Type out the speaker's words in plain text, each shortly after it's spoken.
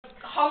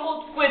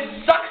humbled squid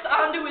sucks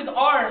onto his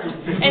arm,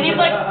 and he's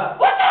like,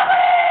 "What's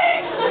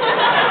happening?"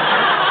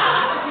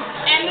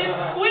 And this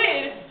squid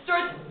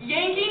starts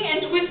yanking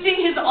and twisting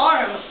his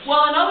arm,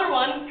 while another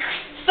one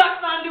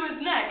sucks onto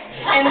his neck.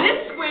 And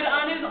this squid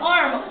on his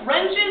arm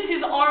wrenches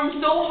his arm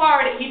so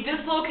hard he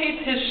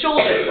dislocates his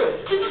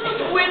shoulder. This is a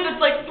squid that's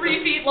like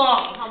 3 feet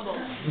long. Humble.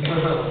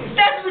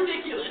 That's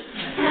ridiculous.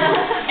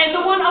 And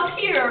the one up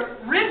here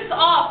rips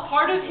off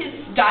part of his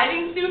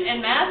diving suit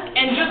and mask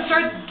and just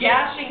starts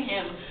gashing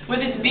him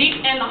with its beak.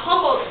 And the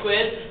Humboldt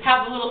squid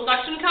have the little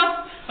suction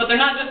cups, but they're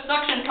not just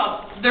suction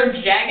cups, they're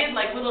jagged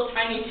like little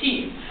tiny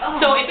teeth.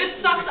 So if it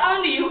sucks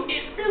onto you,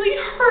 it really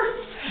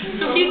hurts.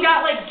 So he's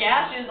got like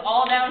gashes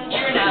all down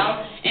here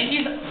now, and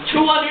he's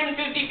 250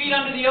 feet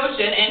under the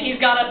ocean, and he's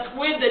got a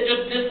squid that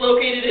just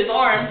dislocated his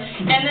arm,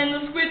 and then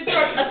the squid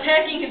starts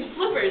attacking his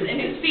flippers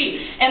and his feet,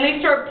 and they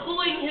start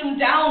pulling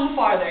him down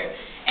farther.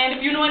 And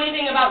if you know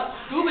anything about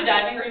scuba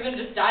diving, or even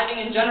just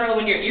diving in general,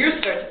 when your ears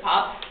start to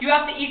pop, you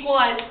have to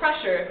equalize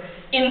pressure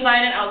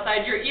inside and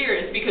outside your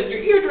ears, because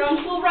your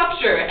eardrums will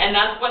rupture, and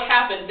that's what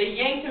happened. They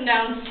yanked him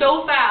down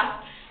so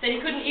fast that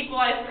he couldn't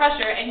equalize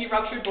pressure, and he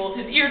ruptured both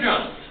his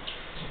eardrums.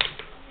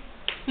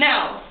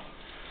 Now,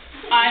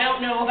 I don't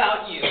know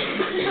about you,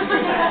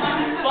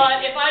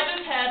 but if I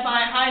just had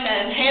my hind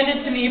end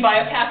handed to me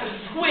by a pack of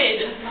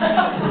squid,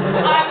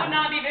 I would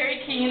not be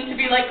very keen to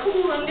be like,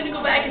 cool, I'm going to go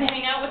back and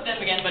hang out with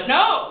them again. But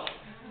no!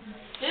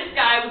 This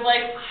guy was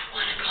like, I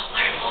want to go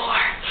learn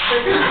more.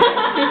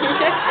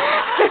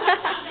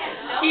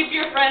 Keep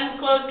your friends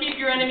close,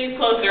 keep your enemies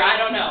closer, I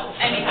don't know.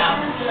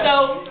 Anyhow,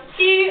 so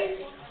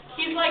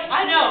he's like,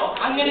 I know,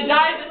 I'm going to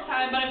dive this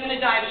time, but I'm going to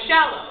dive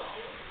shallow.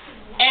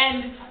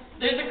 And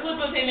there's a clip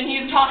of him, and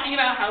he's talking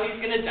about how he's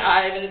going to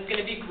dive, and it's going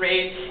to be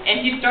great,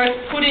 and he starts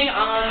putting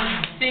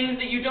on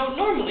things that you don't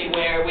normally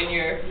wear when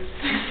you're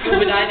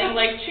scuba diving,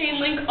 like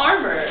chain link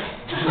armor,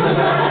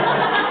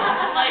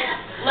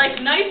 like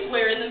knife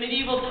wear in the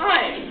medieval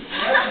times,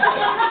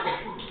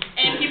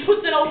 and he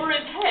puts it over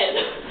his head,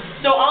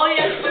 so all he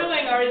has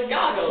showing are his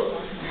goggles.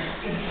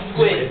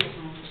 Squid.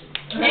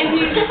 And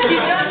he's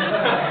got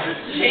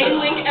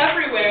chain link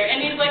everywhere, and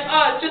he's like,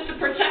 oh, it's just a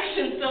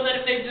protection so that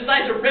if they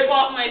decide to rip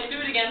off my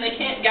suit again, they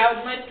can't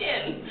gouge my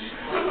skin.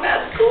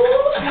 That's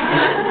cool.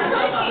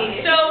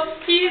 So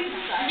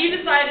he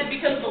decided,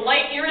 because the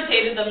light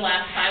irritated them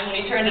last time when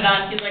he turned it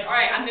on, he's like, all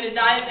right, I'm going to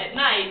dive at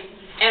night,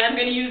 and I'm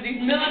going to use these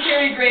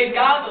military-grade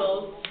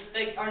goggles,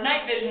 that are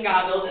night vision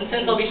goggles, and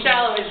since they'll be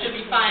shallow, it should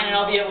be fine, and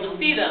I'll be able to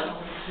see them.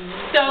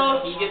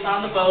 So he gets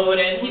on the boat,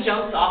 and he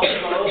jumps off the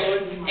boat,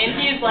 and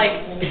he's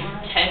like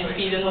 10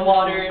 feet in the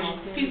water.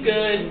 He's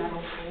good,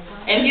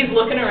 and he's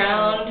looking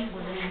around,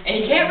 and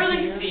he can't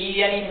really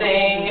see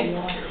anything,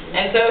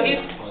 and so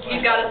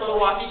he's got his little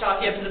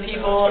walkie-talkie up to the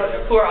people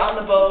who are on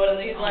the boat, and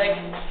he's like,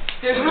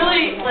 there's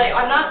really, like,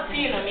 I'm not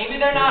seeing them.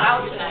 Maybe they're not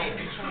out tonight.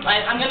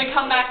 Like, I'm going to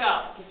come back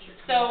up.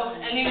 So,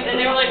 and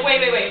they were like, wait.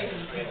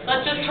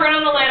 Let's just turn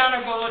on the light on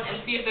our boat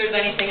and see if there's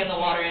anything in the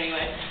water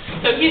anyway.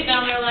 So he's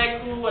down there like,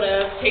 ooh,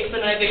 whatever, takes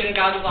the night vision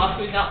goggles off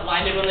so he's not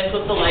blinded when they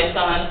put the lights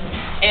on,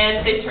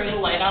 and they turn the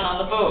light on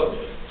the boat.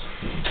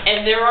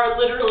 And there are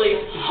literally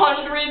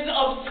hundreds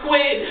of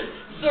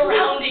squid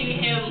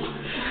surrounding him,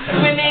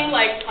 swimming,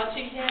 like,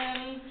 touching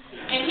him.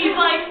 And he's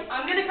like,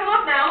 I'm going to come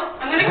up now.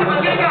 I'm going to go.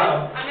 Pull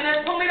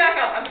me back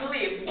up. I'm going to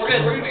leave. We're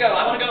good to go.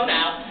 I want to go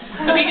now.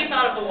 So he gets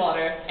out of the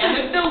water, and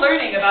they're still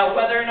learning about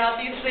whether or not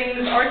these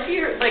things are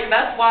here. Like,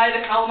 that's why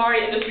the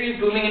calamari industry is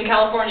booming in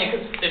California,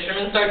 because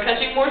fishermen start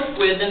catching more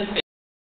squid than fish.